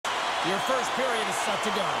Your first period is set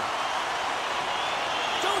to go.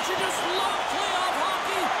 Don't you just love playoff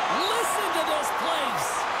hockey? Listen to this place.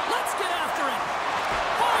 Let's get after it.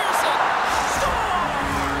 Fires it.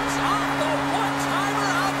 Scores! Off the one-timer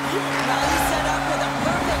out here. Well, he's set up with a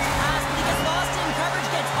perfect pass, but he gets lost in coverage,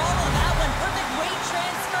 gets all of that one. Perfect weight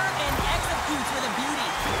transfer and executes with a beauty.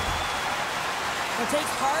 It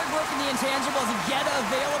takes hard work in the intangibles to get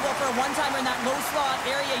available for a one-timer in that low slot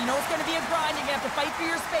area. You know it's going to be a grind. You're going to have to fight for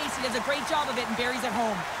your space. He does a great job of it and buries it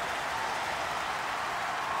home.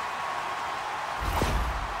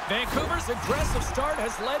 Vancouver's aggressive start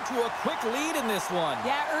has led to a quick lead in this one.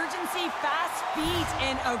 Yeah, urgency, fast feet,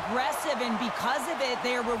 and aggressive, and because of it,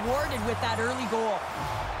 they are rewarded with that early goal.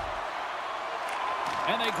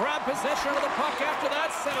 And they grab possession of the puck after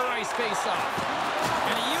that center ice faceoff.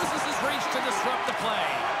 And he uses his reach to disrupt the play.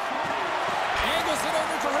 Angles it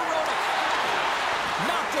over to Heroic.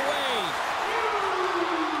 Knocked away.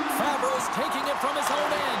 Fabro's taking it from his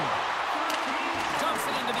own end. Dumps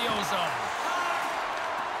it into the ozone.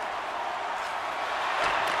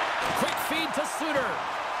 Quick feed to Suter.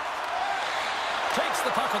 Takes the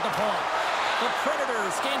puck at the point. The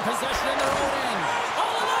Predators gain possession in their own end.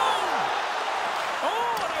 All alone!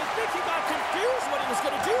 Oh, and I think he got confused what he was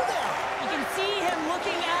going to do there. You can see him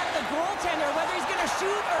looking at the goaltender, whether he's going to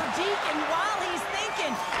shoot or deke, and while he's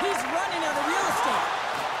thinking, he's running out of real estate.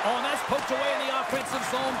 Oh, and that's poked away in the offensive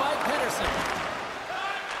zone by Pedersen.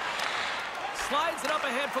 Slides it up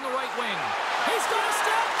ahead from the right wing. He's got a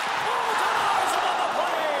step. Oh, denies him on the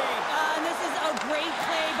play. And this is a great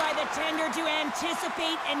play by the tender to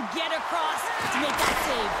anticipate and get across to make that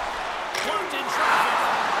save. Blocked in traffic.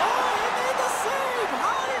 Oh, he made the save.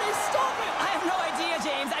 How did he stop it? I have no idea,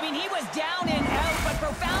 James. I mean, he was down and out, but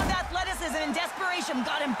profound athleticism and desperation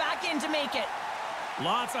got him back in to make it.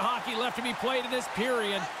 Lots of hockey left to be played in this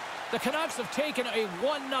period. The Canucks have taken a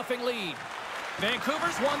 1-0 lead.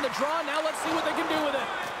 Vancouver's won the draw. Now let's see what they can do with it.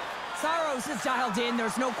 Saros is dialed in.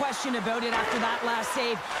 There's no question about it after that last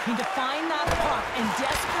save. Need to find that puck and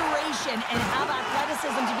desperation and have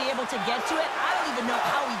athleticism to be able to get to it. I don't even know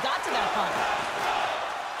how he got to that puck.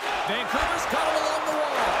 Vancouver's got it along the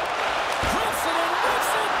wall. Clips it and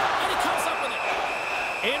whips it, and he comes up with it.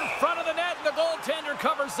 In front of the net, and the goaltender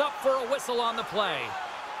covers up for a whistle on the play.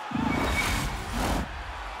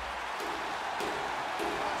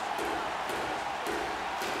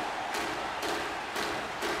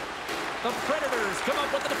 The Predators come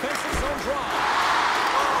up with the defensive zone draw.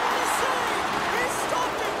 Oh, the save! He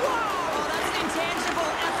stopped it! Wow! Oh, that's an intangible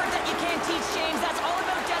effort that you can't teach, James. That's all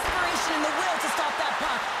about desperation and the will to stop that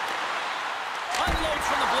puck. Unloads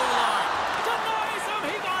from the blue line. Denies him!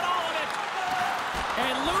 He got all of it!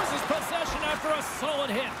 And loses possession after a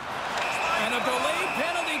solid hit. And a delayed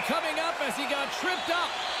penalty coming up as he got tripped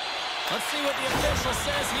up. Let's see what the official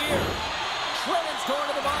says here. Trevin's going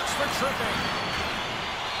to the box for tripping.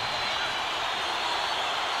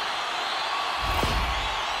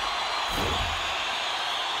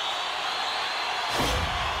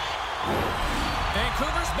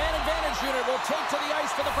 Vancouver's man advantage unit will take to the ice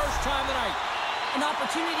for the first time tonight. An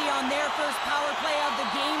opportunity on their first power play of the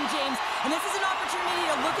game, James. And this is an opportunity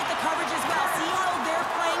to look at the coverage as well. See how they're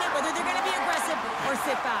playing it, whether they're going to be aggressive or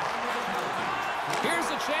sit back. Here's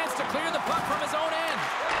a chance to clear the puck from his own end.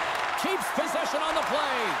 Keeps possession on the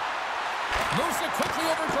play. Moves it quickly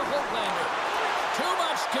over to Holtlander. Too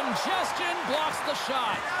much congestion, blocks the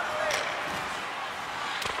shot.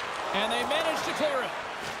 And they manage to clear it.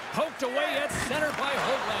 Poked away at center by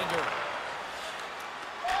Holtlander.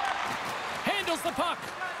 Handles the puck.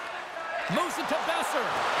 Moves it to Besser.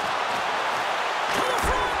 To the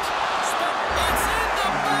front. It's in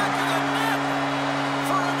the back of the net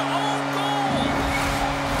for an own goal.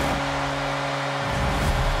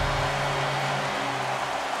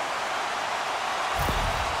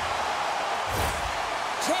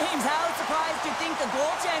 James, how surprised do you think the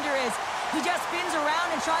goaltender is? He just spins around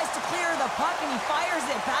and tries to clear the puck, and he fires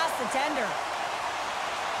it past the tender.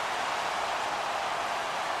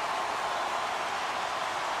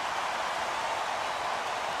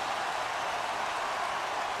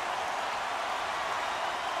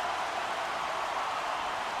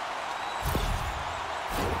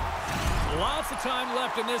 Lots of time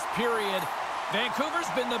left in this period. Vancouver's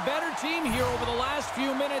been the better team here over the last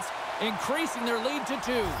few minutes, increasing their lead to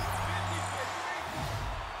 2.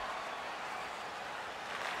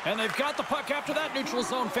 And they've got the puck after that neutral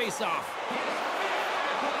zone faceoff.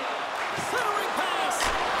 Centering pass,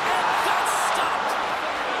 and that's stopped.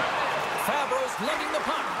 Fabro's lugging the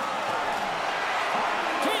puck.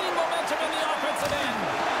 Gaining momentum in the offensive end.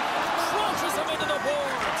 Crunches him into the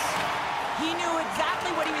boards. He knew it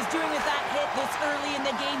exactly what he was doing with that hit this early in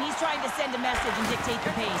the game. He's trying to send a message and dictate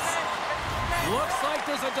the pace. Looks like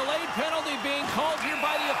there's a delayed penalty being called here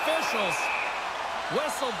by the officials.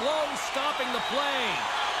 Whistle blows, stopping the play.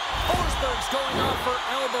 Forsberg's going off for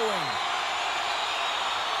elbowing.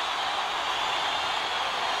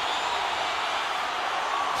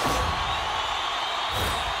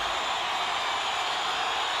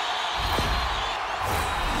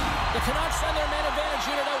 The Canucks send their man advantage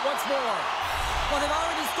unit out once more. Well, they've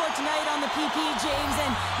already scored tonight on the PP, James,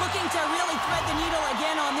 and looking to really thread the needle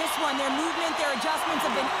again on this one. Their movement, their adjustments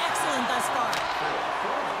have been excellent thus far.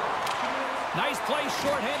 Nice play,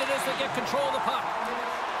 shorthanded as they get control of the puck.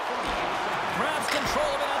 Grabs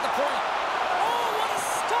control of it at the point. Oh, what a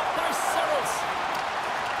stop by Saros.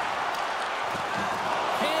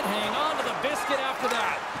 Can't hang on to the biscuit after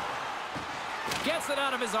that. Gets it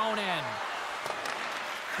out of his own end.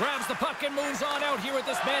 Grabs the puck and moves on out here with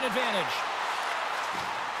this man advantage.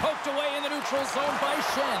 Poked away in the neutral zone by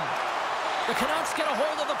Shen. The Canucks get a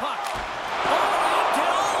hold of the puck. Oh, they get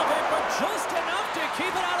all of it, but just enough to keep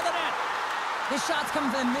it out of the net. This shot's coming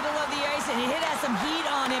from the middle of the ice, and he has some heat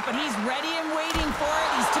on it, but he's ready and waiting for it.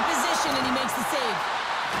 He's to position, and he makes the save.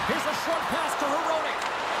 Here's a short pass to Herodic.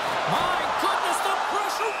 My goodness, the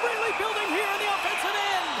pressure really building here in the offensive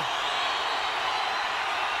end.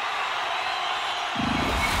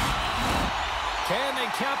 Can they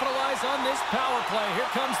capitalize on this power play?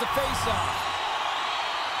 Here comes the faceoff.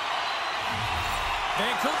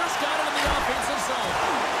 Vancouver's got it in the offensive zone.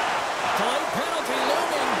 Delayed penalty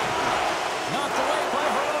looming. Knocked away by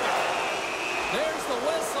Herodic. There's the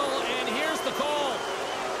whistle, and here's the call.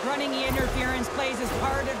 Running interference plays is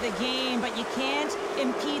part of the game, but you can't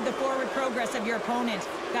impede the forward progress of your opponent.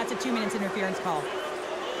 That's a 2 minutes interference call.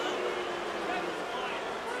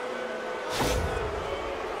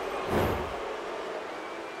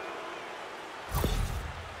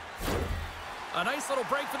 A nice little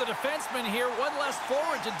break for the defenseman here. One less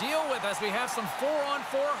forward to deal with as we have some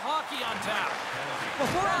 4-on-4 hockey on tap. Well,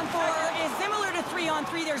 4-on-4 is similar to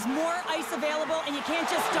 3-on-3. There's more ice available, and you can't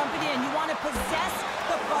just dump it in. You want to possess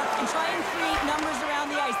the puck and try and create numbers around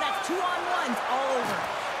the ice. That's 2-on-1s all over.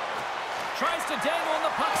 Tries to dangle, and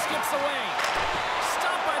the puck skips away.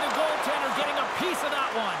 Stopped by the goaltender, getting a piece of that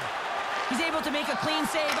one. He's able to make a clean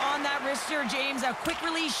save on that wrister, James. A quick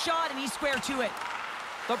release shot, and he's square to it.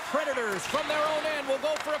 The Predators, from their own end, will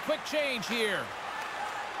go for a quick change here.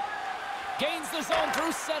 Gains the zone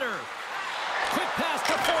through center. Quick pass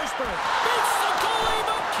to Forsberg. Beats the goalie,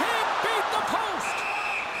 but can't beat the post.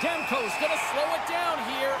 Demko's going to slow it down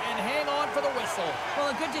here and hang on for the whistle.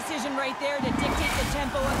 Well, a good decision right there to dictate the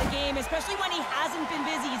tempo of the game, especially when he hasn't been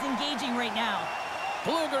busy. He's engaging right now.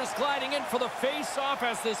 Blueger's gliding in for the face-off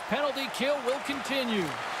as this penalty kill will continue.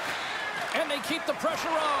 And they keep the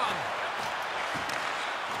pressure on.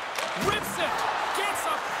 Rips it. Gets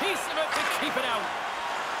a piece of it to keep it out.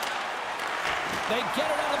 They get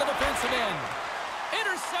it out of the defensive end.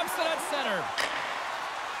 Intercepts it at center.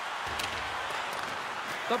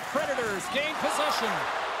 The Predators gain possession.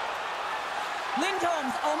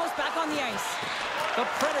 Lindholm's almost back on the ice. The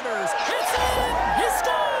Predators hits it. He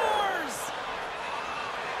scores!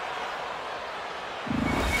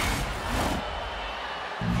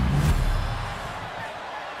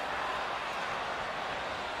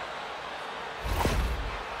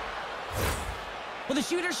 Well, the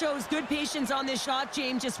shooter shows good patience on this shot,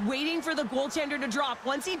 James, just waiting for the goaltender to drop.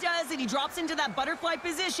 Once he does and he drops into that butterfly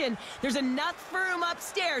position, there's enough room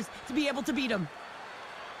upstairs to be able to beat him.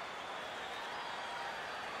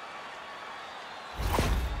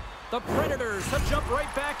 The Predators have jumped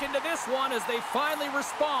right back into this one as they finally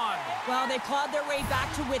respond. Well, they clawed their way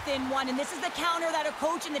back to within one, and this is the counter that a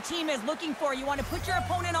coach and the team is looking for. You want to put your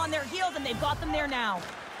opponent on their heels, and they've got them there now.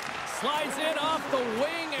 Slides in off the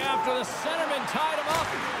wing after the centerman tied him up.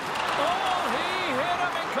 Oh, he hit him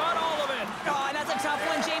and caught all of it. Oh, and that's a tough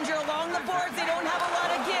one, James. You're along the boards. They don't have a lot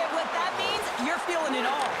of give. What that means, you're feeling it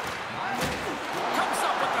all. Comes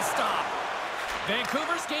up with the stop.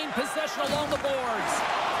 Vancouver's gained possession along the boards.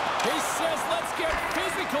 He says, let's get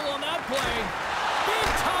physical on that play. Big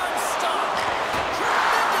time stop.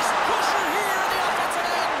 Tremendous pusher here in the offensive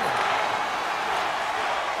end.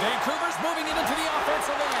 Vancouver's moving it into the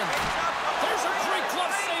offensive end. There's a great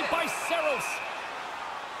glove save by Saros.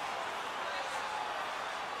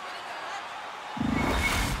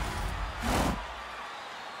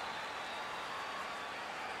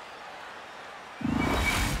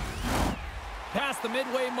 Past the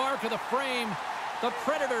midway mark of the frame, the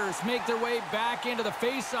Predators make their way back into the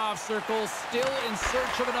face-off circle, still in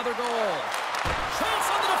search of another goal. Chance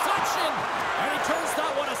on the deflection, and he turns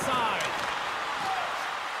that one aside.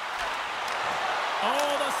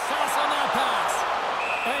 Oh, the sauce on that pass.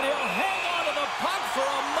 And he'll hang on to the puck for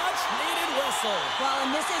a much-needed whistle. Well,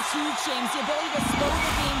 and this is huge, James. The ability to slow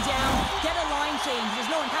the game down, get a line change.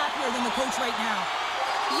 There's no one happier than the coach right now.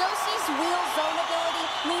 Yossi's wheel zone ability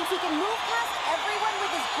means he can move past everyone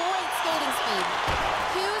with his great skating speed.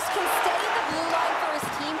 Hughes can stay at the blue line for his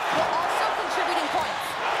team while also contributing points.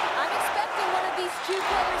 I'm expecting one of these two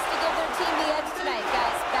players to give their team the edge tonight,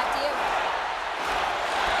 guys. Back to you.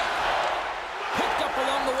 Picked up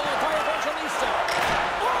along the wall by Evangelista.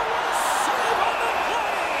 Oh, what a save on the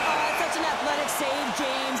play! Such an athletic save,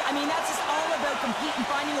 James. I mean, that's just all about competing,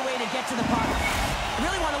 finding a way to get to the puck. I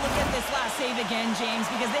really want to look at this last save again, James,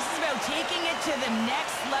 because this is about taking it to the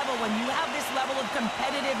next level. When you have this level of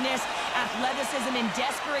competitiveness, athleticism, and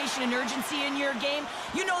desperation and urgency in your game,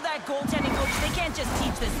 you know that goaltending coach, they can't just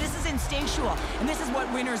teach this. This is instinctual, and this is what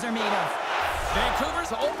winners are made of. Vancouver's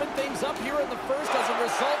opened things up here in the first as a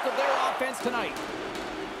result of their offense tonight.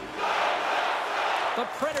 The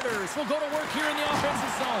Predators will go to work here in the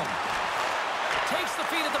offensive zone. Takes the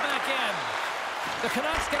feed at the back end. The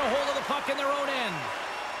Canucks get a hold of the puck in their own end.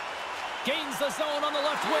 Gains the zone on the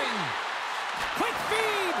left wing. Quick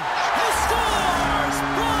feed! He scores!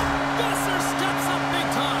 Brock Besser steps up big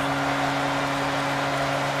time.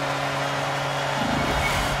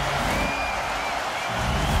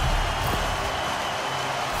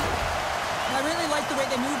 I really like the way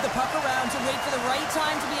they move the puck around to wait for the right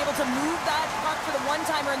time to be able to move that puck for the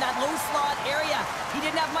one-timer in that low slot area. He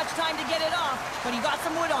didn't have much time to get it off, but he got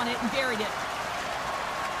some wood on it and buried it.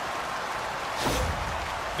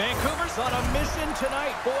 Vancouver's on a mission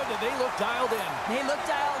tonight. Boy, do they look dialed in. They look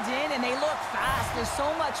dialed in, and they look fast. There's so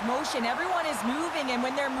much motion. Everyone is moving, and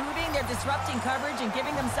when they're moving, they're disrupting coverage and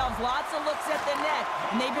giving themselves lots of looks at the net,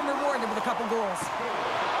 and they've been rewarded with a couple goals.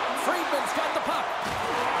 Friedman's got the puck.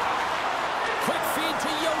 Quick feed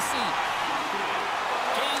to Yossi.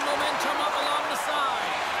 Gain momentum up along the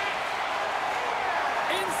side.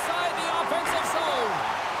 Inside the offensive zone.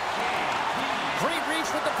 Great reach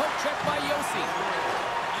with the poke check by Yossi.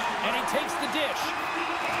 And he takes the dish.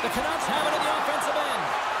 The Canucks have it in the offensive end.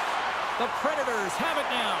 The Predators have it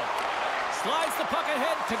now. Slides the puck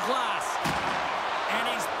ahead to Glass. And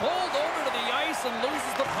he's bowled over to the ice and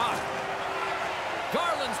loses the puck.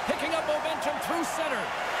 Garland's picking up momentum through center.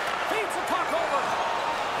 Feeds the puck over.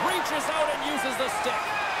 Reaches out and uses the stick.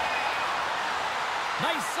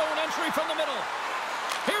 Nice zone entry from the middle.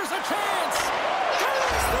 Here's a chance.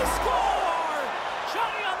 There's the score!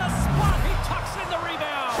 Johnny on the spot. He tucks in the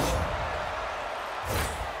rebound.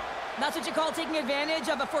 That's what you call taking advantage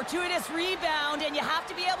of a fortuitous rebound, and you have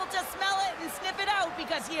to be able to smell it and sniff it out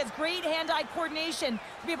because he has great hand-eye coordination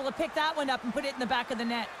to be able to pick that one up and put it in the back of the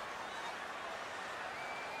net.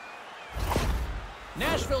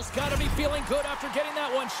 Nashville's got to be feeling good after getting that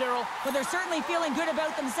one, Cheryl. Well, they're certainly feeling good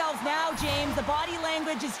about themselves now, James. The body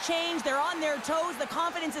language has changed. They're on their toes. The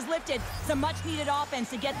confidence is lifted. Some much-needed offense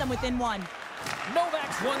to get them within one.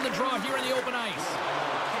 Novak's won the draw here in the open ice.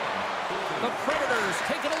 The Predators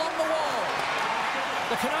take it along the wall.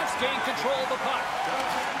 The Canucks gain control of the puck.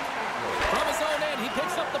 From his own end, he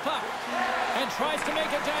picks up the puck and tries to make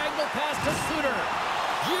a diagonal pass to Suter.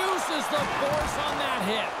 Uses the force on that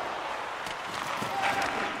hit.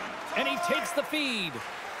 And he takes the feed.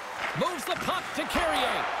 Moves the puck to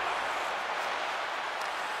Carrier.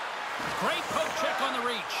 Great poke check on the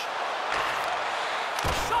reach.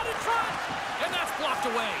 Shot in front. And that's blocked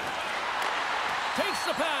away. Takes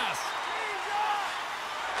the pass.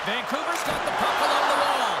 Vancouver's got the puck along the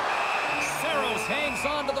wall. Saros hangs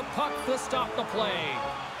on to the puck to stop the play.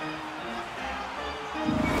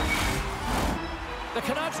 The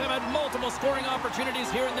Canucks have had multiple scoring opportunities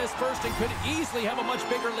here in this first and could easily have a much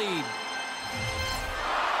bigger lead.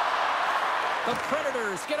 The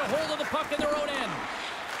Predators get a hold of the puck in their own end.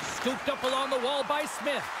 Scooped up along the wall by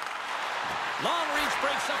Smith. Long reach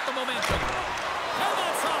breaks up the momentum. And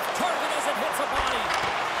that's off target as it hits a body.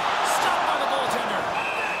 Stopped by the goaltender.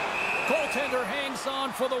 Goaltender hangs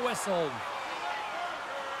on for the whistle.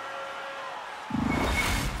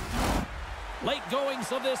 Late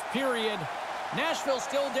goings of this period. Nashville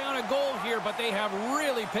still down a goal here, but they have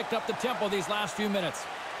really picked up the tempo these last few minutes.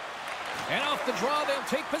 And off the draw, they'll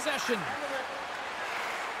take possession.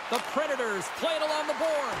 The Predators play it along the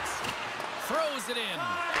boards. Throws it in.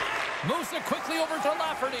 Moves it quickly over to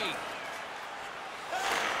Lafferty.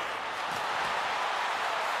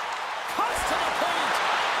 Cuts to the point.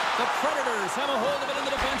 The Predators have a hold of it in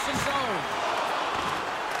the defensive zone.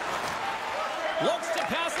 Looks to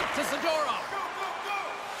pass it to Zadorov.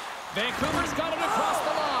 Vancouver's got it across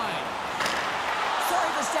the line. Sorry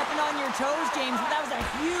for stepping on your toes, James, but that was a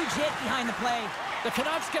huge hit behind the play. The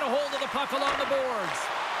Canucks get a hold of the puck along the boards.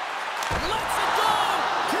 Lets it go!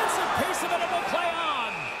 Gets a piece of it and will play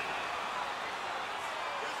on.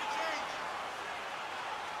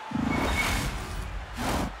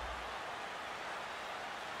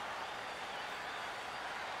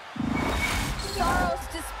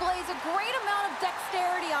 Displays a great amount of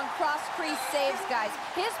dexterity on cross-crease saves, guys.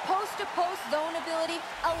 His post-to-post zone ability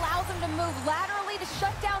allows him to move laterally to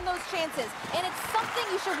shut down those chances, and it's something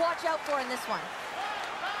you should watch out for in this one.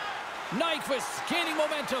 Nyquist gaining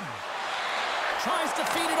momentum. Tries to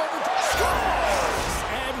feed it over to scores!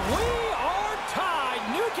 And we are tied.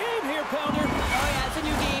 New game here, Pounder. Oh, yeah, it's a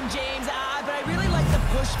new game, James. But I really like the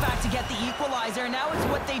pushback to get the equalizer. Now it's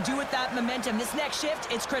what they do with that momentum. This next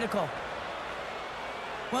shift, it's critical.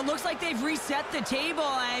 Well, it looks like they've reset the table.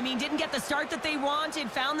 I mean, didn't get the start that they wanted,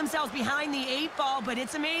 found themselves behind the 8 ball, but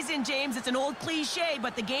it's amazing, James. It's an old cliche,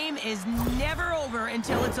 but the game is never over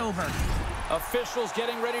until it's over. Officials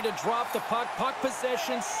getting ready to drop the puck. Puck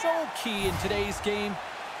possession so key in today's game.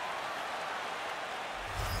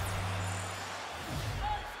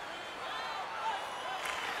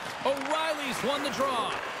 O'Reilly's won the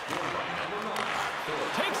draw.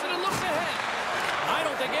 Takes it and looks ahead. I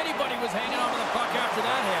don't think anybody was hanging on to the puck after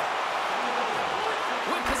that hit.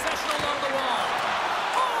 With possession along the wall.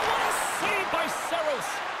 Oh, what a save by Saros.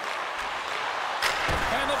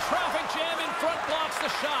 And the traffic jam in front blocks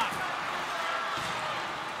the shot.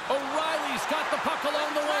 O'Reilly's got the puck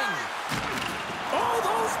along the wing. Oh,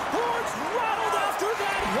 those boards rattled after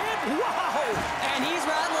that hit. Wow. And he's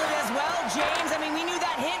rattling as well, James. I mean, we knew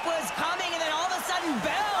that hit was coming, and then all of a sudden,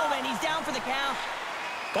 boom, and he's down for the count.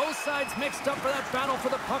 Both sides mixed up for that battle for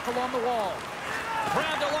the puck along the wall.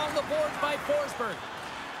 Grabbed along the boards by Forsberg.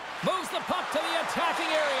 Moves the puck to the attacking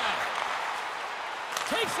area.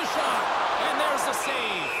 Takes the shot, and there's the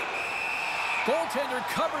save. Goaltender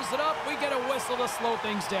covers it up. We get a whistle to slow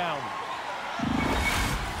things down.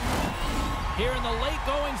 Here in the late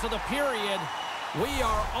goings of the period, we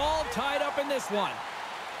are all tied up in this one.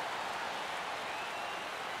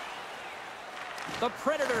 The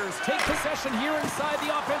Predators take possession here inside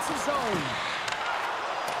the offensive zone.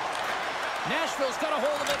 Nashville's got a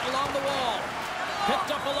hold of it along the wall.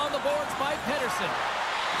 Picked up along the boards by Pedersen.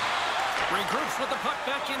 Regroups with the puck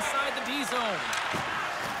back inside the D zone.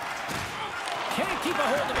 Can't keep a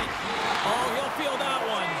hold of it. Oh, he'll feel that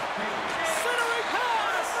one. Centering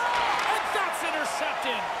pass! And that's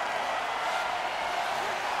intercepted.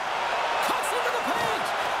 Cuts into the paint.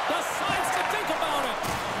 Decides to think about it.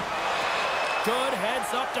 Good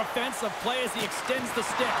heads-up defensive play as he extends the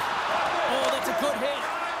stick. Oh, that's a good hit.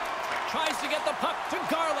 Tries to get the puck to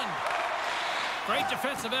Garland. Great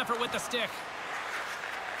defensive effort with the stick.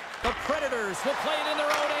 The Predators will play it in their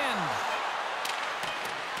own end.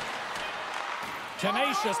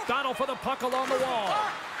 Tenacious battle for the puck along the wall.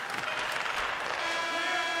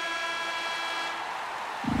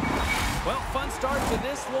 Well, fun start to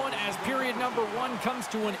this one as period number 1 comes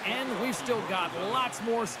to an end. We've still got lots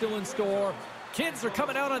more still in store. Kids are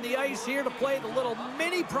coming out on the ice here to play the little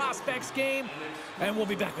mini prospects game, and we'll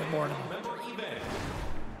be back with more in a moment.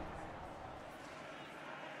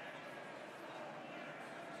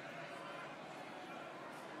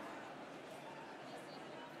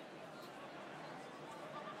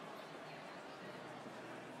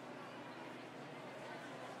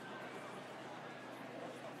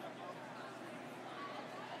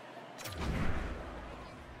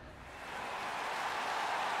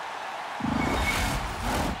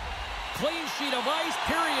 Clean sheet of ice,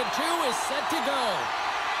 period 2 is set to go.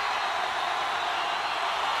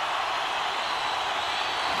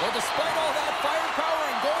 Well, despite all that firepower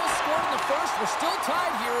and goals scored in the first, we're still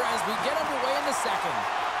tied here as we get underway in the second.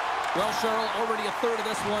 Well, Cheryl, already a third of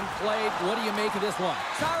this one played. What do you make of this one?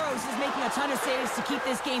 Saros is making a ton of saves to keep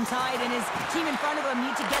this game tied, and his team in front of him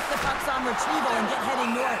need to get the pucks on retrieval and get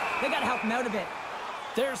heading north. They got to help him out a bit.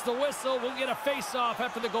 There's the whistle. We'll get a face-off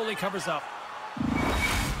after the goalie covers up.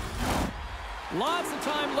 Lots of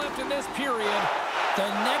time left in this period. The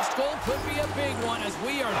next goal could be a big one as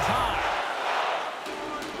we are tied.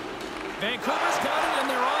 Vancouver's got it, and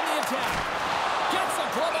they're on the attack. Gets a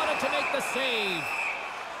glove on it to make the save.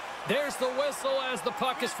 There's the whistle as the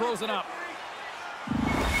puck is frozen up.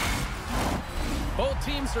 Both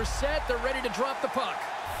teams are set. They're ready to drop the puck.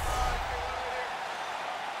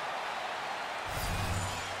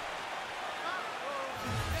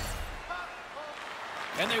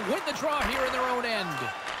 And they win the draw here in their own end.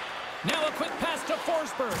 Now a quick pass to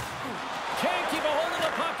Forsberg. Can't keep a hold of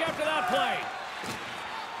the puck after that play.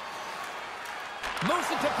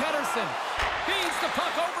 Moves it to Pedersen. Feeds the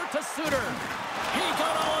puck over to Suter. He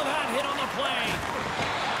got all of that hit on the play.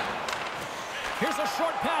 Here's a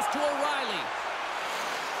short pass to O'Reilly.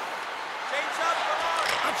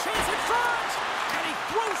 A chance in front! And he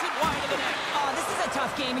throws it wide of the net. Oh, this is a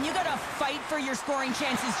tough game, and you got to fight for your scoring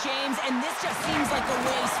chances, James, and this just seems like a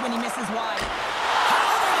waste when he misses wide. How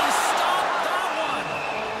did he stop that one?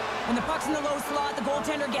 When the puck's in the low slot, the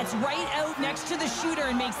goaltender gets right out next to the shooter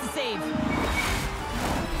and makes the save.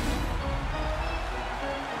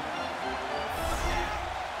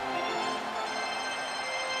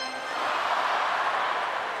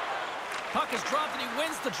 Puck is dropped and he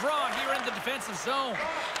wins the draw here in the defensive zone.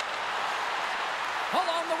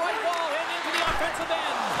 Along the right wall and into the offensive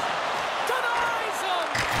end. Denies him!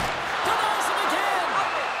 Denies him again!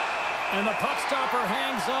 And the puck stopper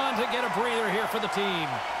hangs on to get a breather here for the team.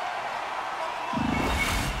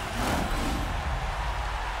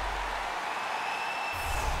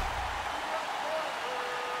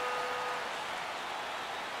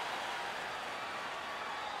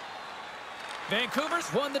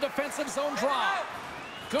 Vancouver's won the defensive zone draw.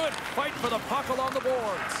 Good fight for the puck along the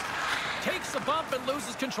boards. Takes a bump and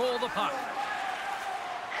loses control of the puck.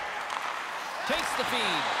 Takes the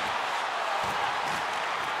feed.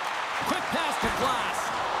 Quick pass to Glass.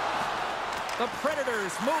 The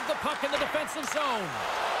Predators move the puck in the defensive zone.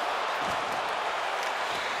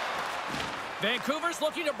 Vancouver's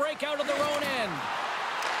looking to break out of their own end.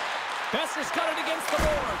 Besser's got it against the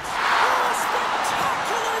boards. Oh,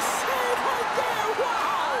 spectacular save right there!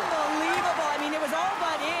 Wow! Unbelievable. I mean, it was all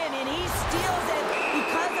but in, and he steals it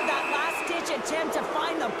because of that last-ditch attempt to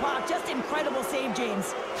find the puck. Just incredible save,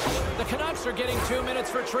 James. The Canucks are getting 2 minutes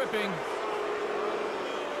for tripping.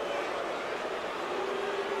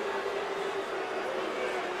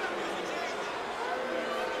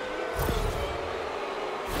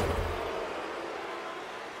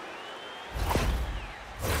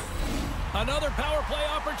 Another power play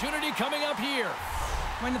opportunity coming up here.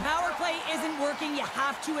 When the power play isn't working, you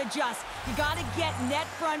have to adjust. You got to get net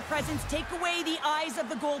front presence, take away the eyes of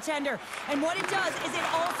the goaltender. And what it does is it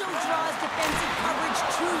also draws defensive coverage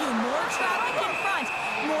to you. More traffic in front,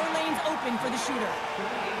 more lanes open for the shooter.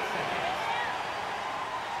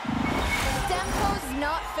 Demko's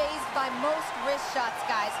not fazed by most wrist shots,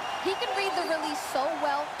 guys. He can read the release so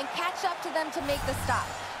well and catch up to them to make the stop.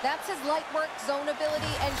 That's his light work, zone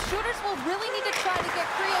ability, and shooters will really need to try to get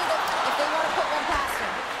creative if they want to put one past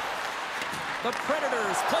him. The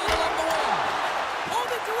Predators play it along the wing. Oh,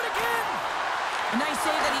 they do it again! A nice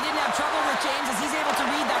save that he didn't have trouble with, James, as he's able to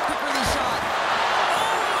read that quick release shot.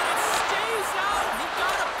 Oh, and it stays out! He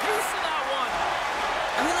got a piece of that one!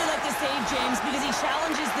 I really like this save, James, because he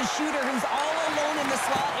challenges the shooter who's all alone in the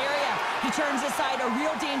slot area. He turns aside a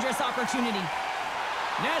real dangerous opportunity.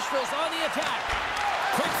 Nashville's on the attack.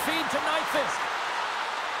 Quick feed to Nyquist.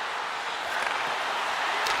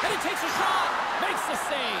 And he takes a shot. Makes the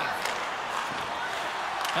save.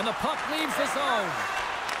 And the puck leaves the zone.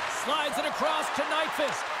 Slides it across to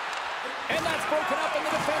Nyquist. And that's broken up in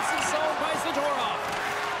the defensive zone by Zadorov.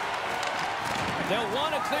 They'll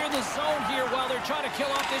want to clear the zone here while they're trying to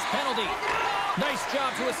kill off this penalty. Nice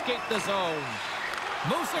job to escape the zone.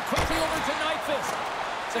 Moves it quickly over to Nyquist.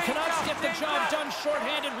 The Canucks get the job done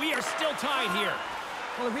shorthanded. We are still tied here.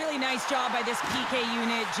 Well, a really nice job by this PK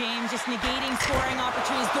unit, James, just negating scoring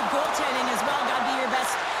opportunities. Good goaltending as well, got to be your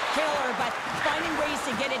best killer, but finding ways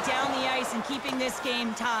to get it down the ice and keeping this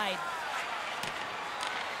game tied.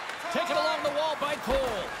 Taken along the wall by Cole.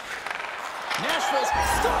 Nashville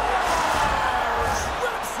scores!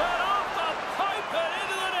 Rips it off the pipe and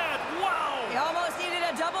into the net. Wow! You almost needed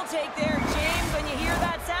a double take there, James. When you hear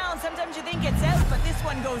that sound, sometimes you think it's out, but this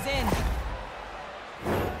one goes in.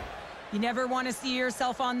 You never want to see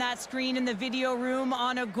yourself on that screen in the video room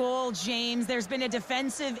on a goal, James. There's been a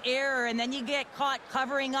defensive error, and then you get caught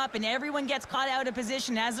covering up, and everyone gets caught out of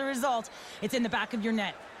position. As a result, it's in the back of your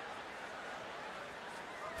net.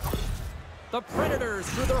 The Predators,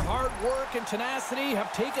 through their hard work and tenacity,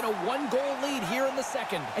 have taken a one-goal lead here in the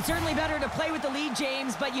second. It's certainly better to play with the lead,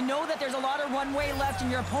 James, but you know that there's a lot of runway left,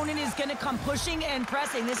 and your opponent is going to come pushing and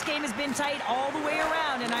pressing. This game has been tight all the way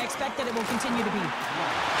around, and I expect that it will continue to be.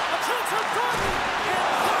 A chance for Gordon,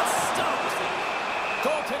 and that's stopped.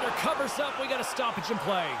 Goaltender covers up. We got a stoppage in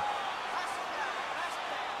play.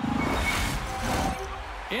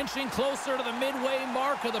 Inching closer to the midway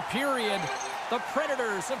mark of the period. The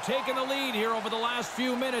Predators have taken the lead here over the last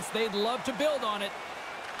few minutes. They'd love to build on it.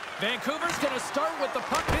 Vancouver's going to start with the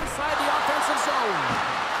puck inside the offensive zone.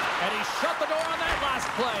 And he shut the door on that last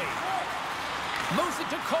play. Moves it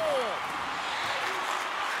to Cole.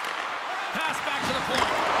 Pass back to the point.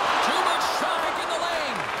 Too much traffic in the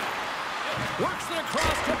lane. Works it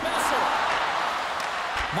across to Besser.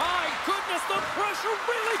 My goodness. goodness, the pressure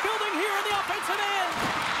really building here in the offensive end.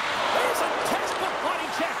 There's a textbook body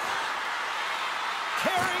check.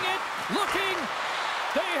 Carrying it, looking.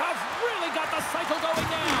 They have really got the cycle going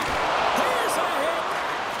now. Here's a hit.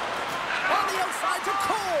 On the outside to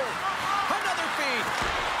Cole. Another feed.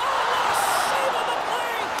 Oh, what a save on the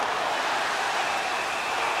play.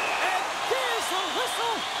 And there's the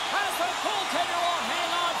whistle as the goaltender will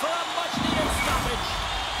hang on for a much-needed stoppage.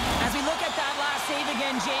 As we look at that last save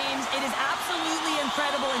again, James, it is absolutely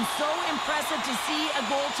incredible and so impressive to see a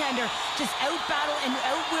goaltender just out-battle and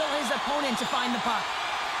out-will his opponent to find the puck.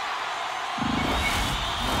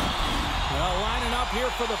 Well, lining up here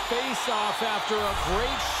for the face-off after a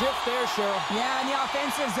great shift there, Cheryl. Yeah, in the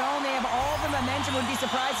offensive zone, they have all the momentum. Would be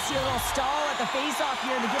surprised to see a little stall at the face-off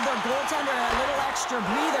here to give their goaltender a little extra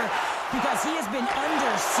breather because he has been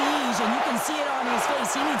under siege, and you can see it on his face.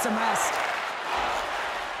 He needs some rest.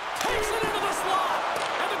 Takes it into the slot,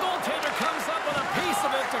 and the goaltender comes up with a piece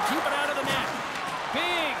of it to keep it out of the net.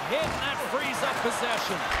 Big hit, and that frees up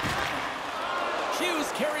possession. Hughes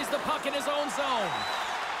carries the puck in his own zone.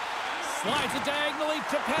 Slides it diagonally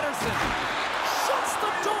to Pettersson. Shuts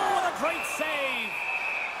the door with a great save.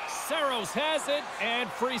 Saros has it and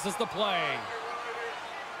freezes the play.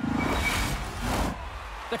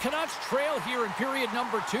 The Canucks trail here in period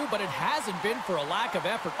number 2, but it hasn't been for a lack of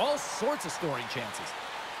effort. All sorts of scoring chances.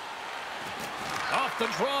 Off the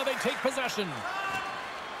draw, they take possession.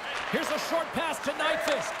 Here's a short pass to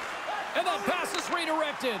Nyquist. And that pass is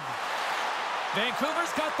redirected.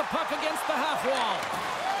 Vancouver's got the puck against the half wall.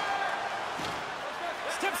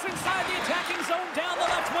 Steps inside the attacking zone down the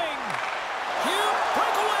left wing. Hugh,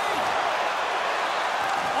 breakaway.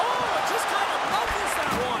 Oh, it just kind of muffles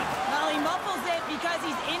that one. Well, he muffles it because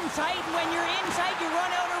he's in tight. When you're in tight, you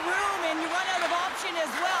run out of room and you run out of option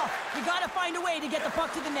as well. You got to find a way to get the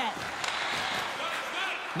puck to the net.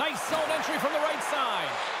 Nice zone entry from the right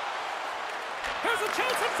side. Here's a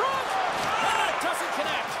chance in front. And that doesn't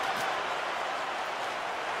connect.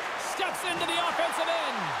 Steps into the offensive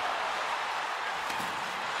end.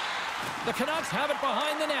 The Canucks have it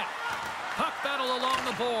behind the net. Puck battle along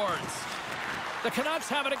the boards. The Canucks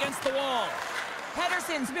have it against the wall.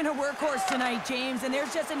 Pettersson's been a workhorse tonight, James, and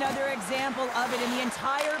there's just another example of it, and the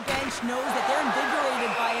entire bench knows that they're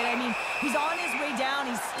invigorated by it. I mean, he's on his way down,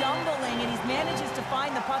 he's stumbling, and he manages to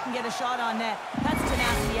find the puck and get a shot on net. That's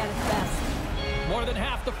tenacity at its best. More than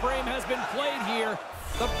half the frame has been played here.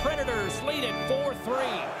 The Predators lead it 4-3.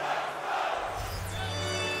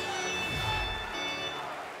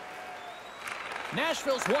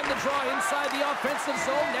 Nashville's won the draw inside the offensive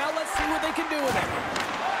zone. Now let's see what they can do with it.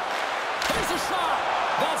 There's a shot.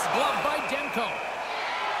 That's gloved by Demko.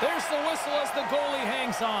 There's the whistle as the goalie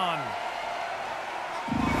hangs on.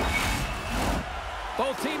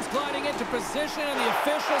 Both teams gliding into position, and the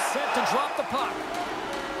official set to drop the puck.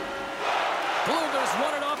 Blueger's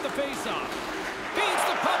won it off the faceoff. Feeds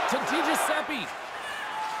the puck to DiGiuseppe.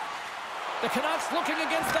 The Canucks looking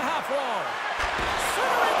against the half wall.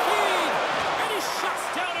 Centering feed. And he shuts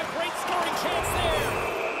down a great scoring chance there.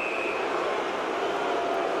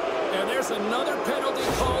 And there's another penalty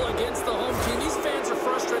call against the home team. These fans are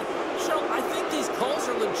frustrated. Cheryl, I think these calls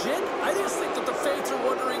are legit. I just think that the fans are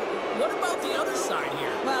wondering, what about the other side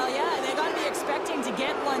here? Well, yeah, they got to be expecting to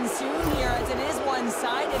get one soon here, as it is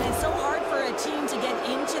one-sided. And it's so hard for a team to get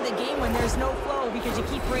into the game when there's no flow because you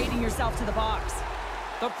keep parading yourself to the box.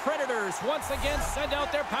 The Predators once again send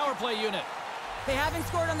out their power play unit. They haven't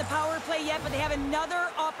scored on the power play yet, but they have another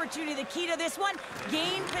opportunity. The key to this one,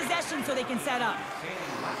 gain possession so they can set up.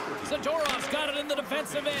 Zadorov's got it in the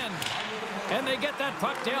defensive end. And they get that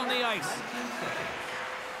puck down the ice.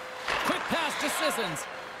 Quick pass to Sissons.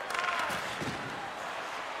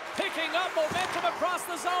 Picking up momentum across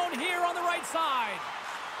the zone here on the right side.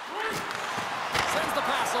 Sends the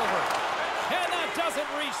pass over. And that doesn't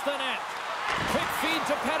reach the net. Quick feed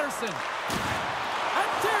to Pettersson. And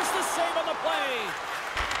there's the save on the play.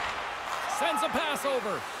 Sends a pass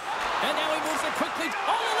over. And now he moves it quickly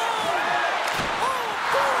all alone. Oh,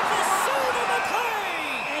 beautiful save on the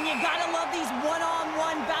play. And you gotta love these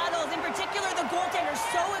one-on-one battles. In particular, the goaltender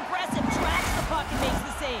so aggressive, tracks the puck and makes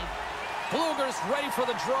the save. Blueger's ready for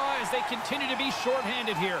the draw as they continue to be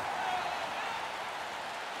shorthanded here.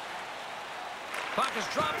 Puck is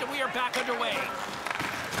dropped and we are back underway.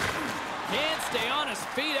 Can't stay on his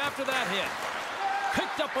feet after that hit.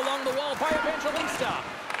 Picked up along the wall by Evangelista.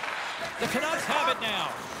 The Canucks have it now.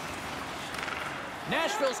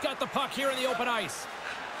 Nashville's got the puck here in the open ice.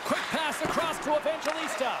 Quick pass across to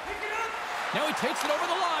Evangelista. Now he takes it over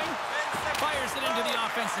the line. Fires it into the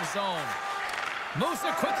offensive zone. Moves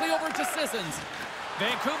it quickly over to Sissons.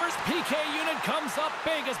 Vancouver's PK unit comes up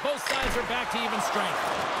big as both sides are back to even strength.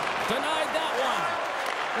 Denied that one.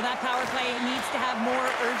 Well, that power play needs to have more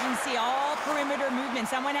urgency. All perimeter movement.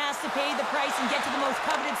 Someone has to pay the price and get to the most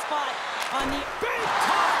coveted spot on the... Big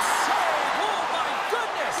time save! Oh, my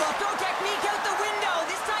goodness! Well, throw technique out the window.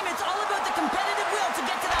 This time it's all about the competitive will to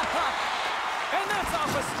get to that puck. And that's off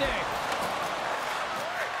a stick.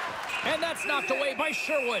 And that's knocked away by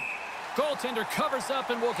Sherwood. Goaltender covers up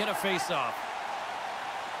and will get a face-off.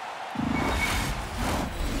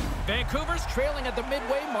 Vancouver's trailing at the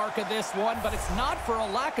midway mark of this one, but it's not for a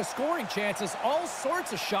lack of scoring chances. All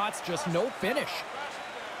sorts of shots, just no finish.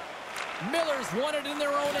 Miller's won it in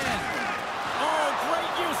their own end. Oh,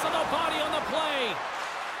 great use of the body on the play.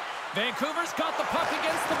 Vancouver's got the puck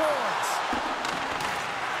against the boards.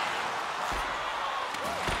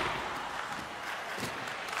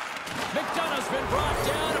 McDonough's been brought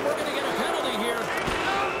down, and we're going to get a penalty here.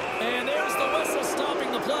 And there's the whistle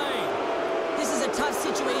stopping the play. This is a tough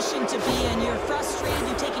situation to be in. You're frustrated.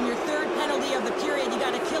 You've taken your third penalty of the period. You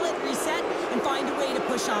got to kill it, reset, and find a way to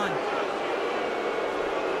push on.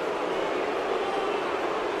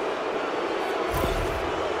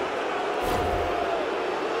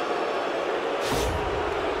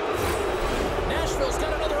 Nashville's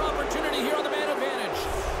got another opportunity here on the man advantage.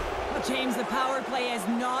 Well, James, the power play has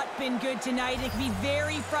not been good tonight. It can be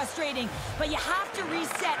very frustrating, but you have to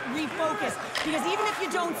reset, refocus, because even if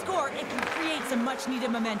you don't score, it can create some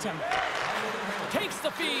much-needed momentum. Takes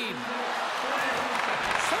the feed.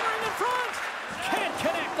 Centering in front. Can't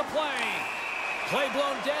connect the play. Play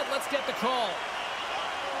blown dead. Let's get the call.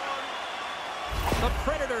 The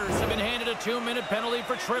Predators have been handed a 2-minute penalty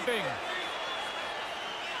for tripping.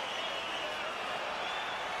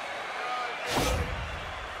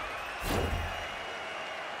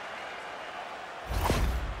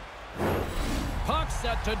 Puck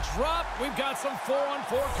set to drop. We've got some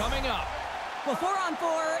 4-on-4 coming up. Well,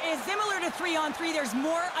 4-on-4 is similar to 3-on-3. There's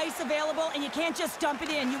more ice available, and you can't just dump it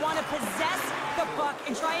in. You want to possess the puck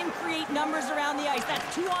and try and create numbers around the ice. That's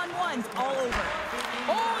 2-on-1s all over.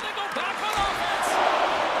 Oh, they go back on offense.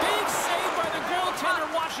 Big save by the goaltender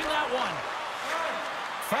watching that one.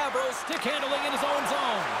 Fabro stick handling in his own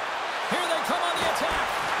zone. Here they come on the attack.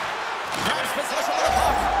 Nice possession of the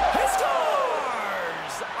puck. He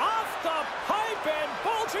scores! Off the pipe and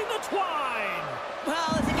bulging the twine.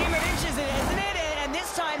 Well, it's a game of inches, isn't it? And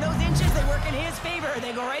this time, those inches, they work in his favor.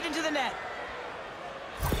 They go right into the net.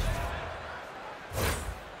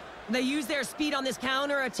 They used their speed on this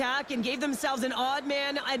counter-attack and gave themselves an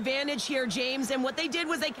odd-man advantage here, James. And what they did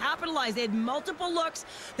was they capitalized. They had multiple looks.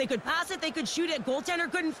 They could pass it, they could shoot it. Goaltender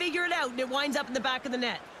couldn't figure it out, and it winds up in the back of the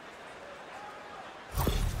net.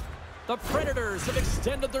 The Predators have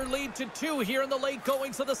extended their lead to 2 here in the late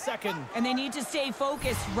goings of the second. And they need to stay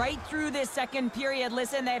focused right through this second period.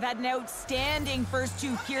 Listen, they've had an outstanding first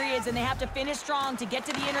 2 periods, and they have to finish strong to get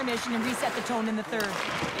to the intermission and reset the tone in the third.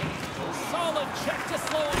 Solid check to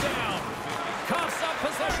slow him down. Coughs up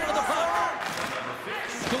possession of the puck.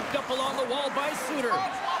 Scooped up along the wall by Suter.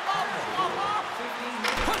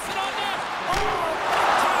 Puts it on net. Oh,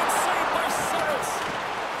 tight save by Saros.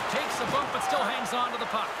 Takes a bump but still hangs on to the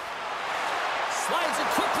puck. Slides it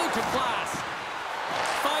quickly to Glass.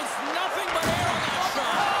 Finds nothing but air on that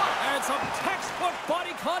shot. And some textbook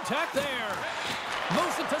body contact there.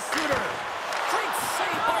 Moves it to Suter. Great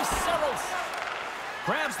save by Saros.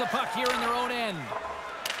 Grabs the puck here in their own end.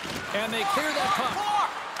 And they clear that puck.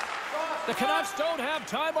 The Canucks don't have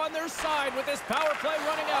time on their side with this power play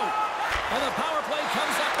running out. And the power play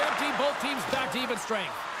comes up empty. Both teams back to even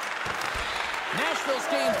strength. Nashville's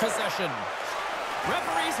gained possession.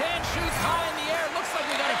 Referee's hand shoots high in the air. Looks like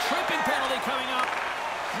we got a tripping penalty coming up.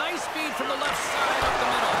 Nice feed from the left side up the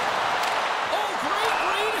middle. Oh, great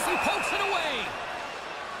read as he pokes it away.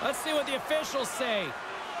 Let's see what the officials say.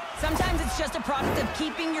 Sometimes it's just a product of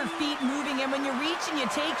keeping your feet moving, and when you reach and you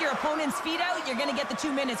take your opponent's feet out, you're going to get the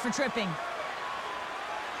 2 minutes for tripping.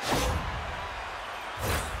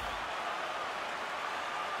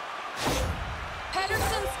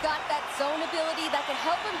 Pedersen's got that zone ability that can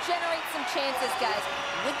help him generate some chances, guys.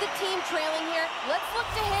 With the team trailing here, let's look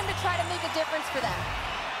to him to try to make a difference for them.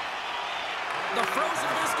 The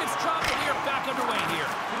frozen biscuits drop, and we are back underway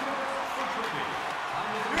here.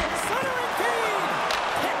 Centering feed!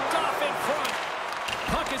 Picked off in front.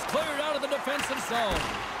 Puck is cleared out of the defensive zone.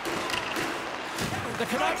 The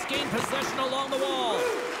Canucks gain possession along the wall.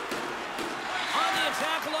 On the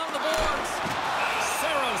attack along the boards.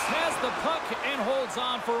 Saros has the puck and holds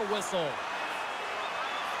on for a whistle.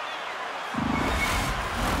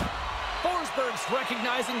 Forsberg's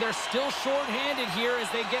recognizing they're still short-handed here as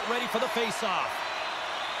they get ready for the face-off.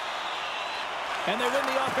 And they win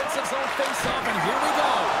the offensive zone faceoff, and here we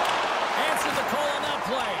go. Answer the call on that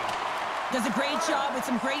play. Does a great job with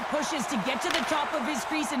some great pushes to get to the top of his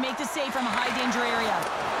crease and make the save from a high-danger area.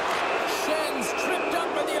 Schen's tripped up,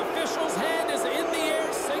 and the official's hand is in the air,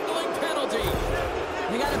 signaling penalty.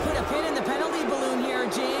 They got to put a pin in the penalty balloon here,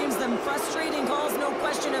 James. Them frustrating calls, no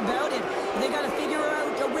question about it. They got to figure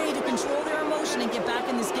out a way to control their emotion and get back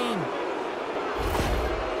in this game.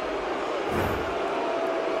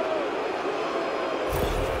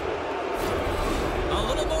 A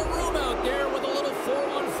little more room out there with a little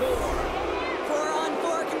 4-on-4.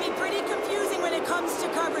 4-on-4 can be pretty confusing when it comes to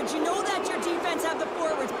coverage. You know that your defense have the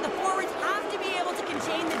forwards, but the forwards have to be able to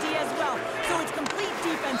contain the D as well. So it's complete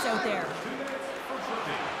defense out there.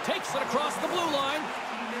 Takes it across the blue line.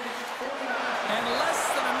 And less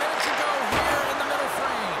than a minute to go here in the middle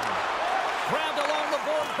frame. Grabbed along the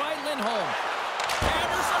board by Lindholm.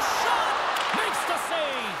 Hammers a shot. Makes the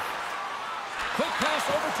save. Quick pass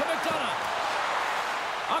over to McDonough.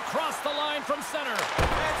 Across the line from center.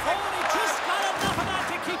 Oh, and he just got enough of that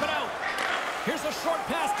to keep it out. Here's a short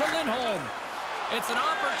pass to Lindholm. It's an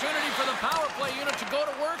opportunity for the power play unit to go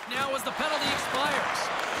to work now as the penalty expires.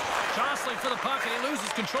 Jostling for the puck, and he loses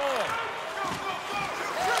control.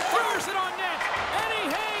 Throws it on net, and he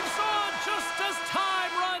hangs on just as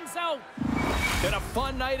time runs out. Been a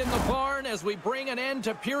fun night in the barn as we bring an end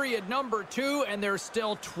to period number 2, and there's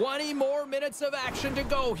still 20 more minutes of action to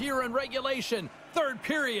go here in regulation. Third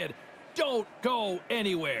period. Don't go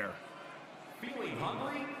anywhere. Feeling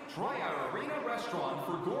hungry? Try our arena restaurant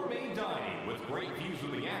for gourmet dining with great views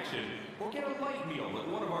of the action, or get a light meal at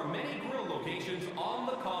one of our many grill locations on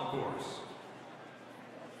the concourse.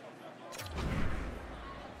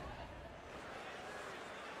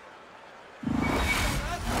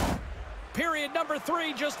 Period number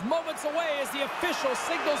 3 just moments away as the official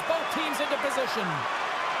signals both teams into position.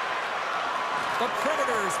 The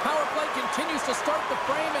Predators' power play continues to start the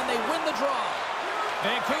frame, and they win the draw.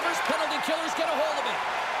 Vancouver's penalty killers get a hold of it.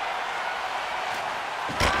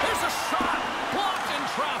 There's a shot. Blocked in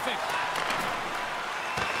traffic.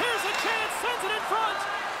 Here's a chance. Sends it in front.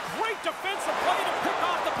 Great defensive play to pick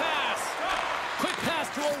off the pass. Quick pass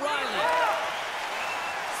to O'Reilly.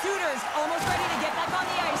 Suitors almost ready to get back on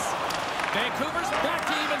the ice. Vancouver's back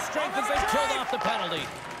to even strength as they've killed off the penalty.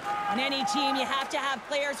 On any team, you have to have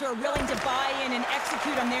players who are willing to buy in and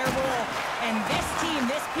execute on their role. And this team,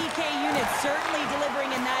 this PK unit, certainly delivering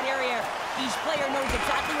in that area. Each player knows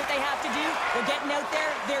exactly what they have to do. They're getting out there.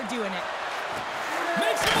 They're doing it.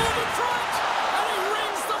 Makes a move in front, and he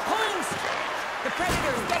rings the post. The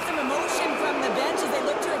Predators get some emotion from the bench as they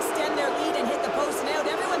look to extend their lead and hit the post and out.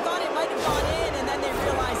 Everyone thought it might have gone in, and then they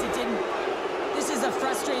realized it didn't. This is a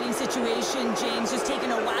frustrating situation, James, just taking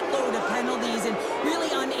a whack load of penalties and really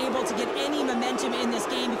unable to get any momentum in this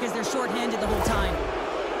game because they're shorthanded the whole time.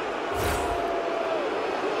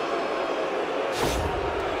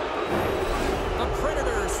 The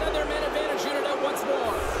Predators send their man advantage unit out once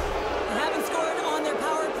more. They haven't scored on their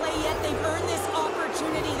power play yet. They've earned this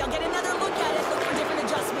opportunity. They'll get another look at it, look for different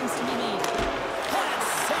adjustments to be made. That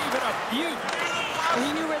save and a beaut. Well,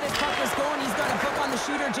 he knew where this puck was going. He's got a hook on the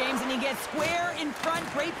shooter, James, and he gets square in front.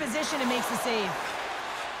 Great position and makes the save.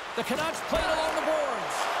 The Canucks played along the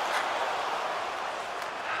boards.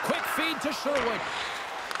 Quick feed to Sherwood.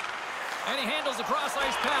 And he handles the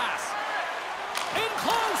cross-ice pass. In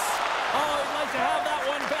close. Oh, he'd like to have that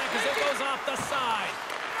one back as it goes off the side.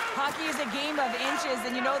 Hockey is a game of inches,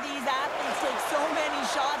 and you know these athletes take so many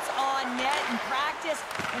shots on net in practice.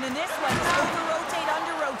 And in this one, it's over-rotate,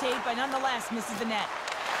 under-rotate, but nonetheless misses the net.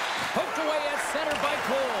 Poked away at center by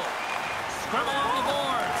Cole. Scrum along the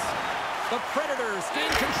boards. The Predators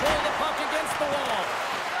gain control of the puck against the wall.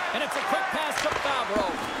 And it's a quick pass to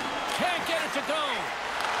Fabro. Can't get it to go.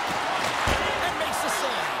 And makes the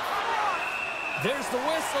save. There's the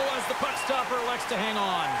whistle as the puck stopper elects to hang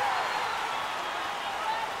on.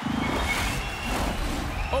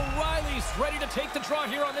 O'Reilly's ready to take the draw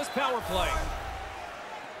here on this power play.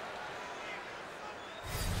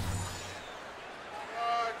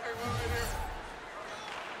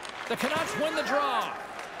 The Canucks win the draw.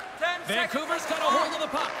 Vancouver's got a hold of the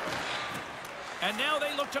puck. And now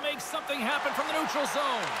they look to make something happen from the neutral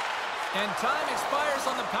zone. And time expires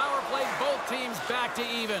on the power play. Both teams back to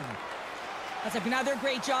even. That's another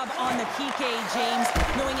great job on the PK, James.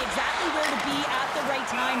 Knowing exactly where to be at the right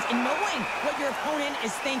times and knowing what your opponent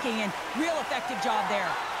is thinking. And real effective job there.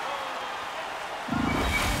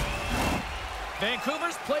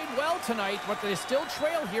 Vancouver's played well tonight, but they still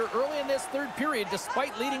trail here early in this third period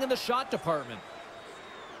despite leading in the shot department.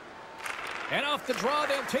 And off the draw,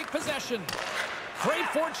 they'll take possession. Great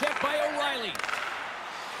forecheck by O'Reilly.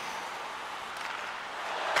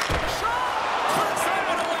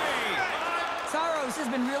 has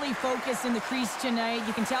been really focused in the crease tonight.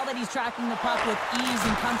 You can tell that he's tracking the puck with ease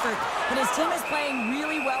and comfort. But his team is playing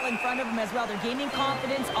really well in front of him as well. They're gaining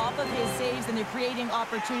confidence off of his saves, and they're creating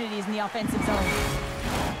opportunities in the offensive zone.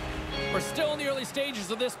 We're still in the early stages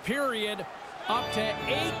of this period. Up to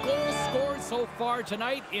 8 goals scored so far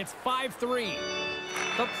tonight. It's 5-3.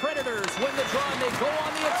 The Predators win the draw, and they go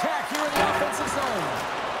on the attack here in the offensive zone.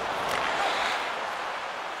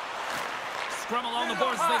 Scrum along the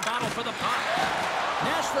boards as they battle for the puck.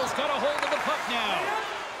 Nashville's got a hold of the puck now.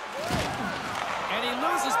 And he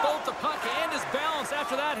loses both the puck and his balance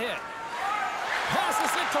after that hit. Passes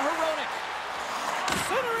it to Hronek.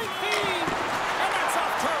 Centering feed. And that's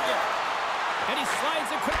off target. And he slides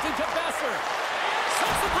it quickly to Besser.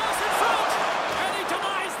 Sends the pass in front. And he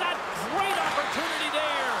denies that great opportunity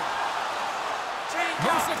there.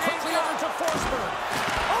 Moves it quickly over to Forsberg.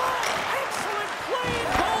 Oh, excellent play and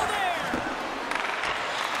goal there.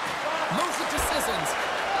 Moves it to Sissons.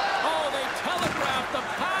 Oh, they telegraph the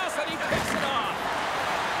pass and he picks it off.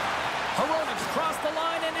 Hronek's crossed the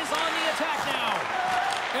line and is on the attack now.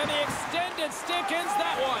 And the extended stick ends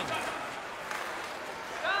that one.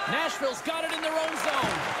 Nashville's got it in their own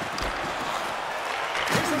zone.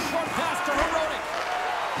 Here's a short pass to Hronek.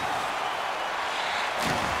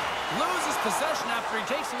 Loses possession after he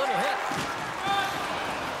takes a little hit.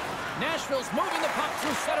 Nashville's moving the puck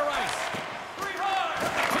through center ice.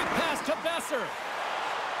 Quick pass to Besser.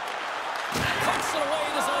 Pucks it away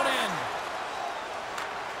in his own end.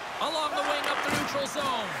 Along the wing up the neutral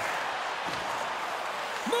zone.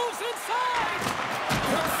 Moves inside.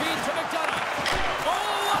 Quick feed to McDonough.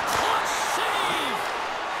 Oh, a clutch save.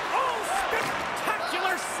 Oh,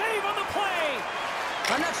 spectacular save on the play.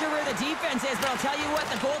 I'm not sure where the defense is, but I'll tell you what,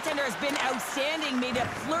 the goaltender has been outstanding. Made a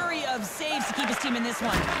flurry of saves to keep his team in this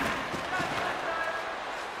one.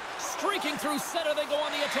 Streaking through center, they go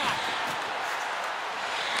on the attack.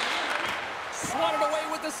 Swatted away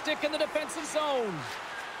with the stick in the defensive zone.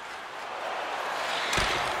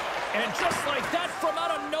 And just like that, from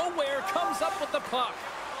out of nowhere, comes up with the puck.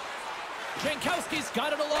 Jankowski's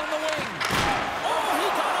got it along the wing. Oh, he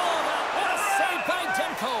got all of that. What a save by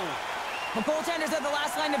Demko. The goaltenders are the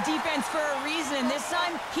last line of defense for a reason, and this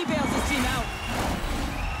time, he bails his team out.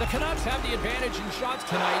 The Canucks have the advantage in shots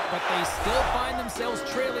tonight, but they still find themselves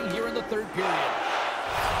trailing here in the third period.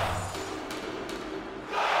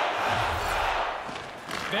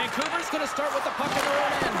 Vancouver's going to start with the puck in their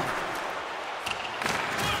own end.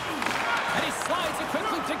 And he slides it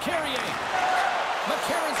quickly to Carrier.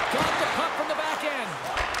 McCarron's got the puck from the back end.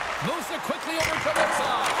 Moves it quickly over to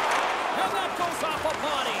Lipsov. And that goes off a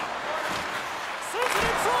body. Sends it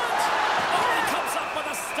in front. Oh, he comes up with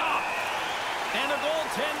a stop. And the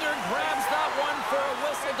goaltender grabs that one for a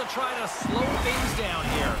whistle to try to slow things down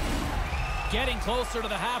here. Getting closer to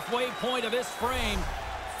the halfway point of this frame.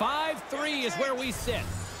 5-3 is where we sit.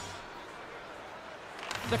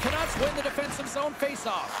 The Canucks win the defensive zone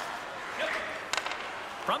faceoff.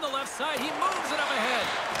 From the left side, he moves it up ahead.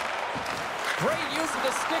 Great use of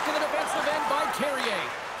the stick in the defensive end by Carrier.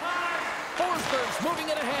 Forsberg's moving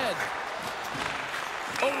it ahead.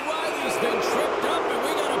 O'Reilly's been tripped up, and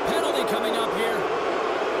we got a penalty coming up here.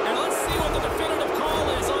 And let's see what the definitive call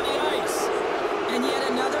is on the ice. And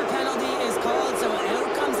yet another penalty is called, so out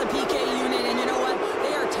comes the PK unit. And you know what?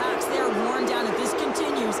 They are taxed. They are worn down. If this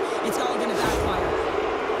continues, it's all going to backfire.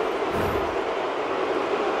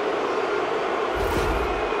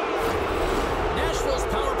 Nashville's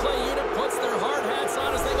power play unit puts their hard hats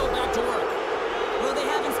on as they go back to work. Well, they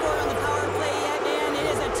haven't scored on the power play yet, man. It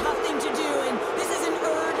is a tough thing to do, and this is an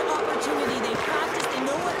earned opportunity. They practice. They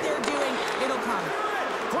know what they're doing. It'll come.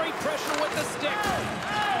 Great pressure with the stick.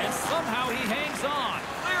 And somehow he hangs on.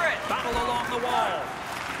 Clear it. Battle along the wall.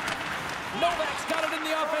 Novak's got it in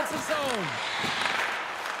the offensive zone.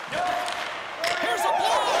 Here's a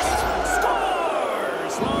blast.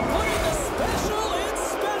 Scores! While putting the special in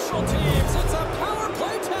special teams. It's a power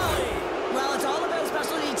play tally. Well, it's all about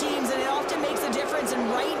specialty teams, and it often makes a difference. And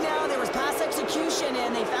right now, there was pass execution,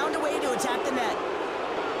 and they found a way to attack the net.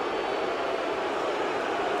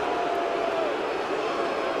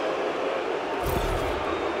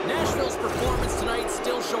 Nashville's performance tonight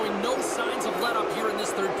still showing no signs of let-up here in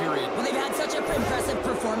this third period. Well, they've had such an impressive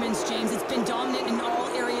performance, James. It's been dominant in all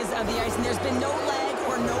areas of the ice, and there's been no lag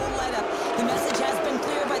or no let-up. The message has been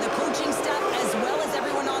clear by the coaching staff as well as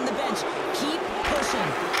everyone on the bench. Keep pushing.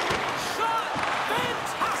 Shot!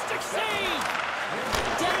 Fantastic save!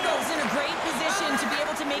 Demko's in a great position to be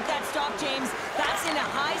able to make that stop, James. That's in a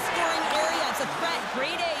high-scoring area. It's a threat.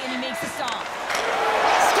 Grade A, and he makes the stop.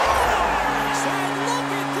 Scores! And look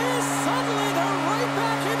at this! Suddenly they're right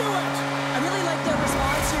back into it! I really like their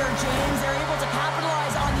response here, James. They're able to capitalize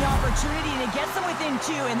in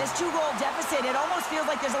two, and this 2-goal deficit, it almost feels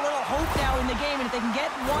like there's a little hope now in the game, and if they can get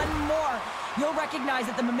one more, you'll recognize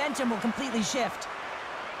that the momentum will completely shift.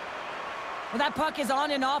 Well, that puck is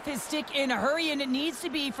on and off his stick in a hurry, and it needs to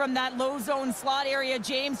be from that low zone slot area.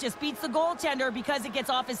 James just beats the goaltender because it gets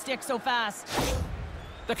off his stick so fast.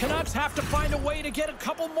 The Canucks have to find a way to get a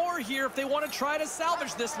couple more here if they want to try to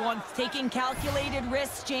salvage this one. Taking calculated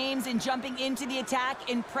risks, James, and jumping into the attack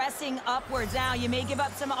and pressing upwards. Now, you may give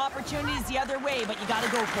up some opportunities the other way, but you got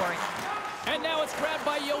to go for it. And now it's grabbed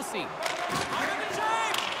by Yossi.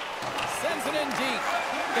 Sends it in deep.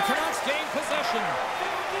 The Canucks gain possession.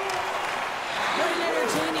 What an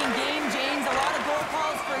entertaining game, James. A lot of goal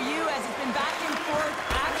calls for you as it's been back and forth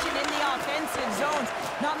action in the offensive zones.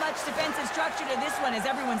 Not much defensive structure to this one as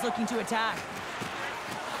everyone's looking to attack.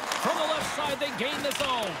 From the left side, they gain the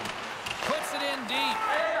zone. Puts it in deep.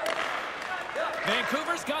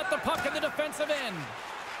 Vancouver's got the puck in the defensive end.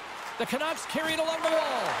 The Canucks carry it along the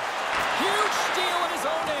wall. Huge steal at his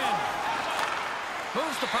own end.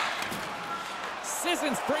 Moves the puck.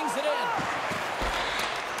 Sissons brings it in.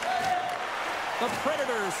 The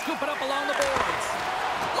Predators scoop it up along the boards.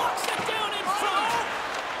 Locks it down in front.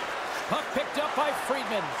 Puck picked up by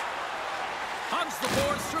Friedman. Hugs the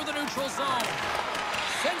boards through the neutral zone.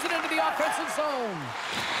 Sends it into the offensive zone.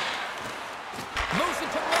 Moves it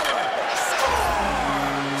to Miller.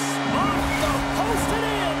 Scores! Off the post and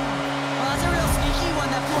in. Well, that's a real sneaky one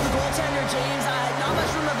that fooled the goaltender, James. Not much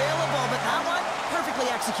room available, but that one, perfectly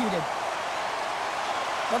executed.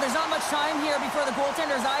 Well, there's not much time here before the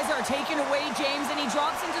goaltender's eyes are taken away, James, and he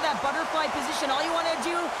drops into that butterfly position. All you want to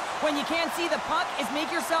do when you can't see the puck is make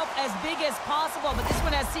yourself as big as possible, but this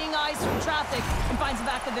one has seeing eyes through traffic and finds the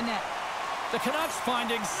back of the net. The Canucks find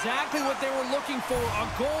exactly what they were looking for, a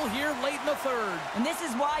goal here late in the third. And this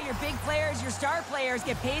is why your big players, your star players,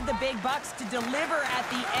 get paid the big bucks to deliver at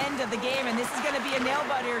the end of the game, and this is going to be a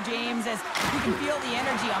nail-biter, James, as you can feel the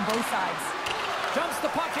energy on both sides. Dumps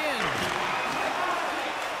the puck in.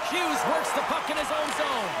 Hughes works the puck in his own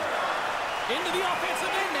zone. Into the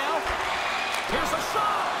offensive end now. Here's a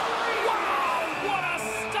shot. Wow, what a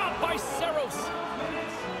stop by Saros.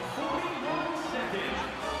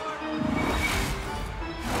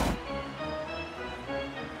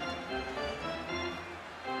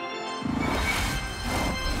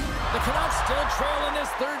 The Canucks still trail in this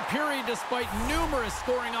third period despite numerous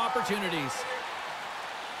scoring opportunities.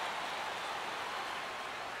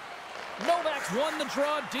 Novak's won the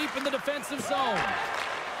draw deep in the defensive zone.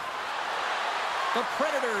 The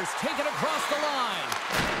Predators take it across the line.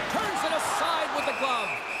 Turns it aside with the glove.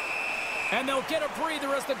 And they'll get a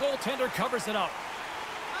breather as the goaltender covers it up.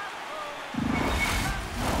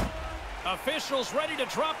 Officials ready to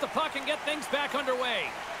drop the puck and get things back underway.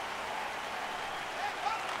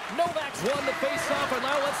 Novak's won the faceoff, and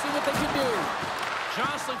now let's see what they can do.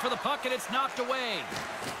 Jostling for the puck, and it's knocked away.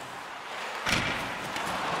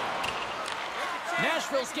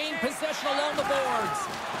 Nashville's gained possession along the boards.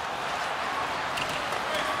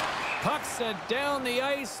 Puck set down the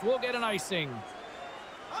ice. We'll get an icing.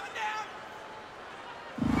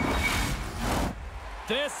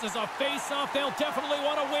 This is a face-off they'll definitely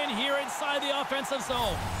want to win here inside the offensive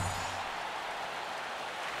zone.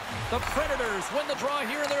 The Predators win the draw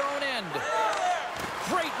here in their own end.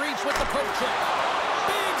 Great reach with the poke check.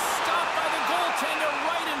 Big stop by the goaltender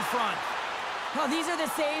right in front. Well, these are the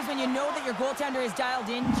saves when you know that your goaltender is dialed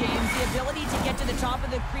in, James. The ability to get to the top of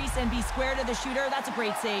the crease and be square to the shooter, that's a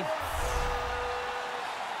great save.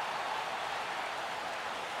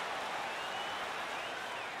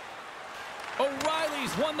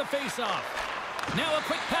 O'Reilly's won the faceoff. Now a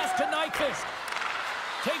quick pass to Nyquist.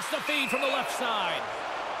 Takes the feed from the left side.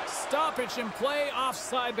 Stoppage in play,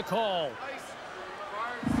 offside the call.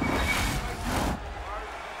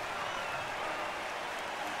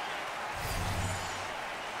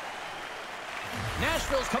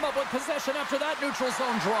 Nashville's come up with possession after that neutral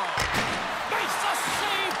zone draw. Makes a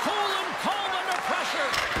save, cool and calm under pressure.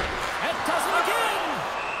 And does it again.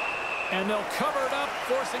 And they'll cover it up,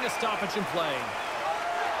 forcing a stoppage in play.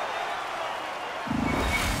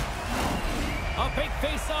 A big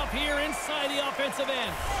face-off here inside the offensive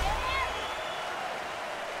end.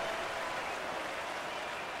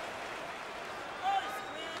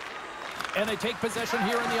 And they take possession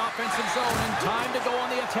here in the offensive zone, and time to go on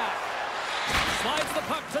the attack. Slides the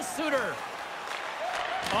puck to Suter.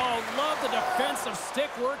 Oh, love the defensive stick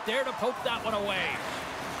work there to poke that one away.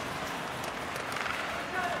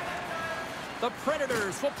 The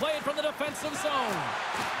Predators will play it from the defensive zone.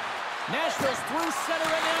 Nashville's through center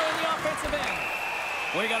and now in the offensive end.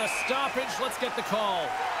 We got a stoppage. Let's get the call.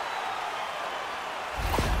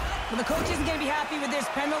 Well, the coach isn't going to be happy with this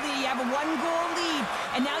penalty. You have a 1-goal lead,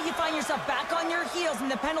 and now you find yourself back on your heels, and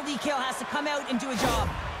the penalty kill has to come out and do a job.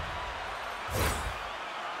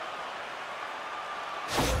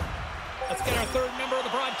 Let's get our third member of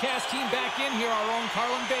the broadcast team back in here, our own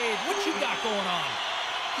Carlin Bade. What you got going on?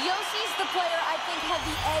 Yossi's the player I think had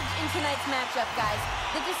the edge in tonight's matchup, guys.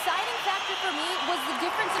 The deciding factor for me was the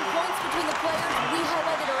difference in points between the players we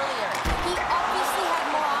highlighted earlier. He obviously had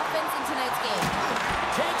more offense in tonight's game.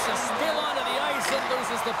 Takes a spill onto the ice and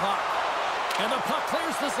loses the puck. And the puck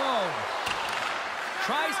clears the zone.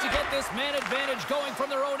 Tries to get this man advantage going from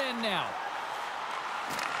their own end now.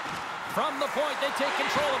 From the point, they take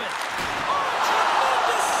control of it. Oh,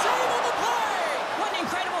 tremendous save on the play! What an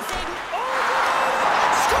incredible save.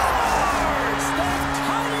 Scores! They've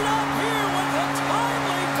tied it up here with a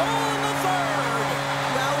timely goal in the third.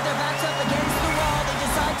 Well, with their backs up against the wall, they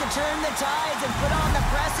decide to turn the tides and put on the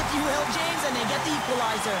press, if you will, James, and they get the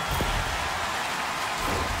equalizer.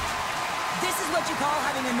 This is what you call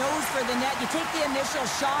having a nose for the net. You take the initial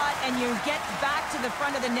shot and you get back to the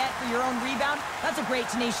front of the net for your own rebound. That's a great,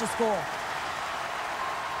 tenacious goal.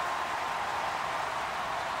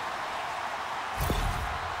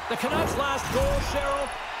 The Canucks' last goal, Cheryl.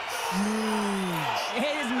 Huge.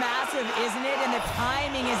 It is massive, isn't it? And the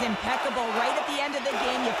timing is impeccable. Right at the end of the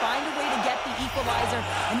game, you find a way to get the equalizer,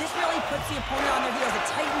 and this really puts the opponent on their heels. It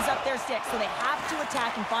tightens up their sticks, so they have to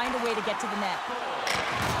attack and find a way to get to the net.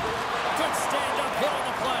 Good stand-up hit on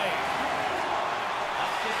the play.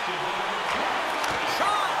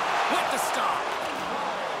 Shot with the stop.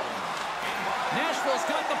 Nashville's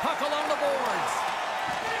got the puck along the boards.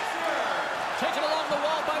 Taken along the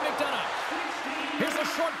wall by McDonough. Here's a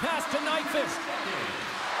short pass to Nyquist.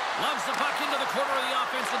 Loves the puck into the corner of the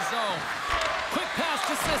offensive zone. Quick pass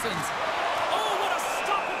to Sissons. Oh, what a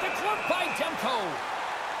stop at the glove by Demko.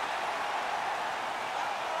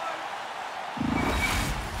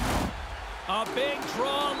 A big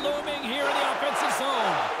draw looming here in the offensive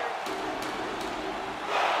zone.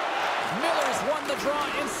 Miller's won the draw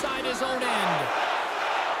inside his own end.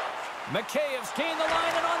 McKayev's gained the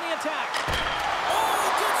line and on the attack. Oh,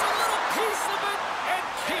 gets a little piece of it and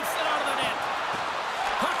keeps it out of the net.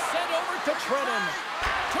 Puck sent over to Trenton.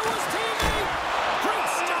 To his teammate. Great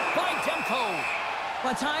stop by Demko.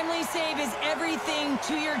 Well, timely save is everything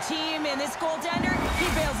to your team, and this goaltender,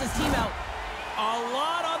 he bails his team out. A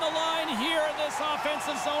lot on the line here in this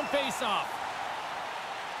offensive zone faceoff.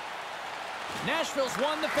 Nashville's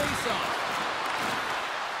won the faceoff.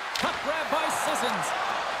 Puck grab by Sissons.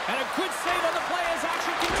 And a good save on the play as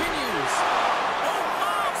action continues. Oh,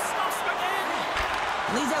 wow, stuffs again.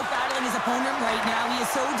 He's out battling his opponent right now. He is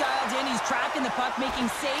so dialed in. He's tracking the puck, making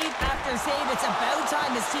save after save. It's about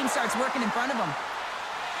time this team starts working in front of him.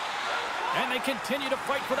 And they continue to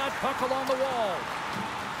fight for that puck along the wall.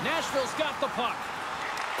 Nashville's got the puck.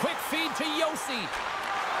 Quick feed to Josi.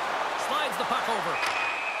 Slides the puck over.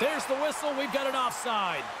 There's the whistle. We've got an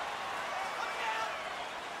offside.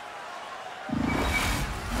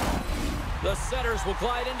 The setters will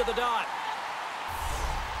glide into the dot.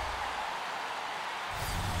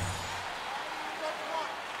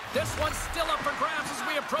 This one's still up for grabs as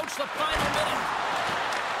we approach the final minute.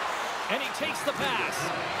 And he takes the pass.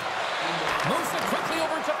 Moves it quickly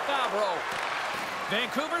over to Favreau.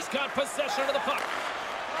 Vancouver's got possession of the puck.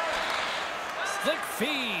 Slick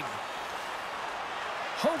feed.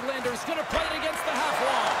 Hoaglander's going to play it against the half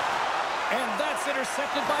wall. And that's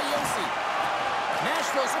intercepted by Josi.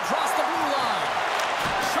 Nashville's across the blue line.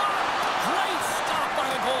 Shot. Great stop by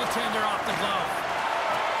the goaltender off the glove.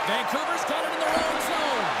 Vancouver's got it in their own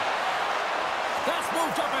zone. That's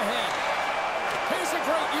moved up ahead. Here's a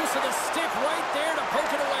great use of the stick right there to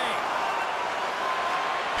poke it away.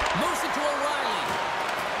 Moves it to O'Reilly.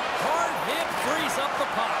 Hard hit frees up the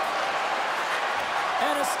puck.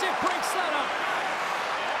 And a stick breaks that up.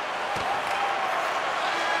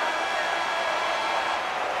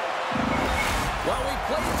 Well, we've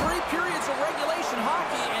played 3 periods of regulation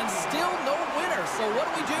hockey and still no winner. So what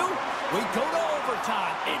do? We go to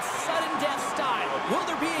overtime. It's sudden death style. Will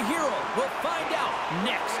there be a hero? We'll find out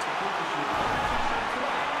next.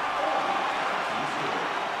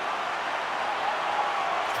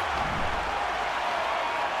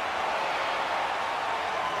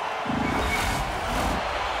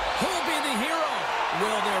 Who'll be the hero?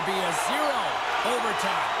 Will there be a 0?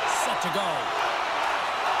 Overtime set to go.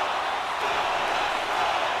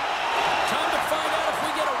 Time to find out if we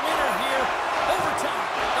get a winner here. Overtime.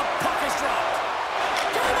 The puck is dropped.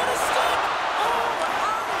 Get him on his stick. Oh,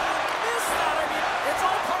 how did you miss that? I mean, it's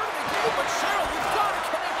all part of the game, but Cheryl, you've got to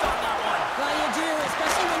connect on that one. Well, you do,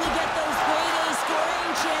 especially when you get those grade A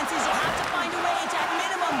scoring chances. You have to find a way to, at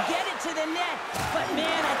minimum, get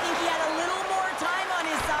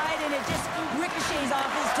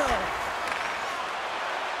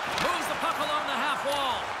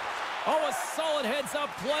Oh, a solid heads-up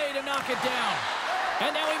play to knock it down.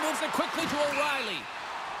 And now he moves it quickly to O'Reilly.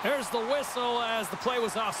 There's the whistle as the play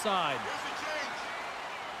was offside.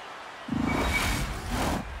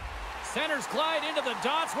 Centers glide into the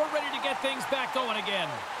dots. We're ready to get things back going again.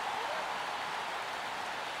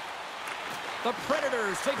 The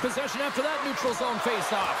Predators take possession after that neutral zone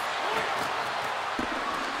faceoff.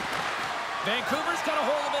 Vancouver's got a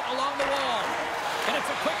hold of it along the wall. And it's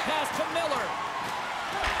a quick pass to Miller.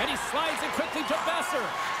 And he slides it quickly to Besser.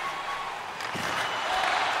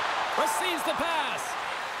 Receives the pass.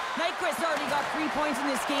 Nyquist already got 3 points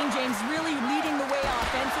in this game, James, really leading the way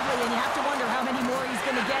offensively, and you have to wonder how many more he's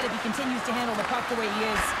going to get if he continues to handle the puck the way he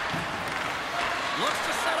is. Looks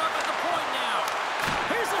to set up at the point now.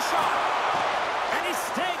 Here's a shot. And he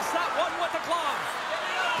stakes that one with the glove.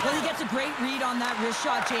 Well, he gets a great read on that wrist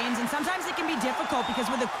shot, James, and sometimes it can be difficult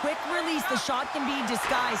because with a quick release, the shot can be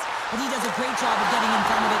disguised, but he does a great job of getting in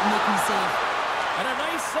front of it and making the save. And a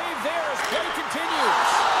nice save there as play continues.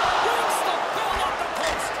 Brings the bill up the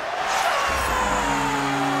post.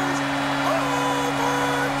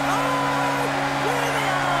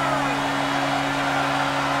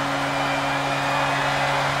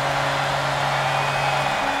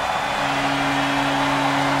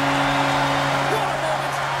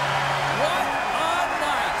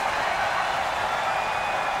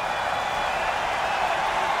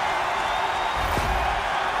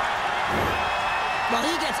 Well,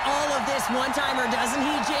 he gets all of this one-timer, doesn't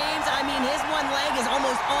he, James? I mean, his one leg is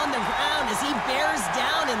almost on the ground as he bears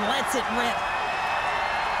down and lets it rip.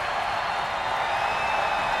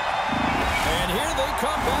 And here they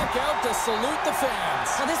come back out to salute the fans.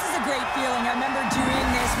 Well, this is a great feeling. I remember doing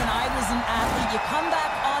this when I was an athlete. You come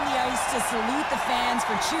back on the ice to salute the fans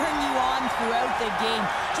for cheering you on throughout the game.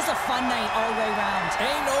 Just a fun night all the way around.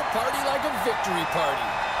 Ain't no party like a victory party.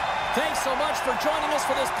 Thanks so much for joining us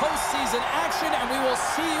for this postseason action, and we will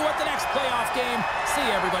see you at the next playoff game. See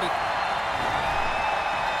you, everybody.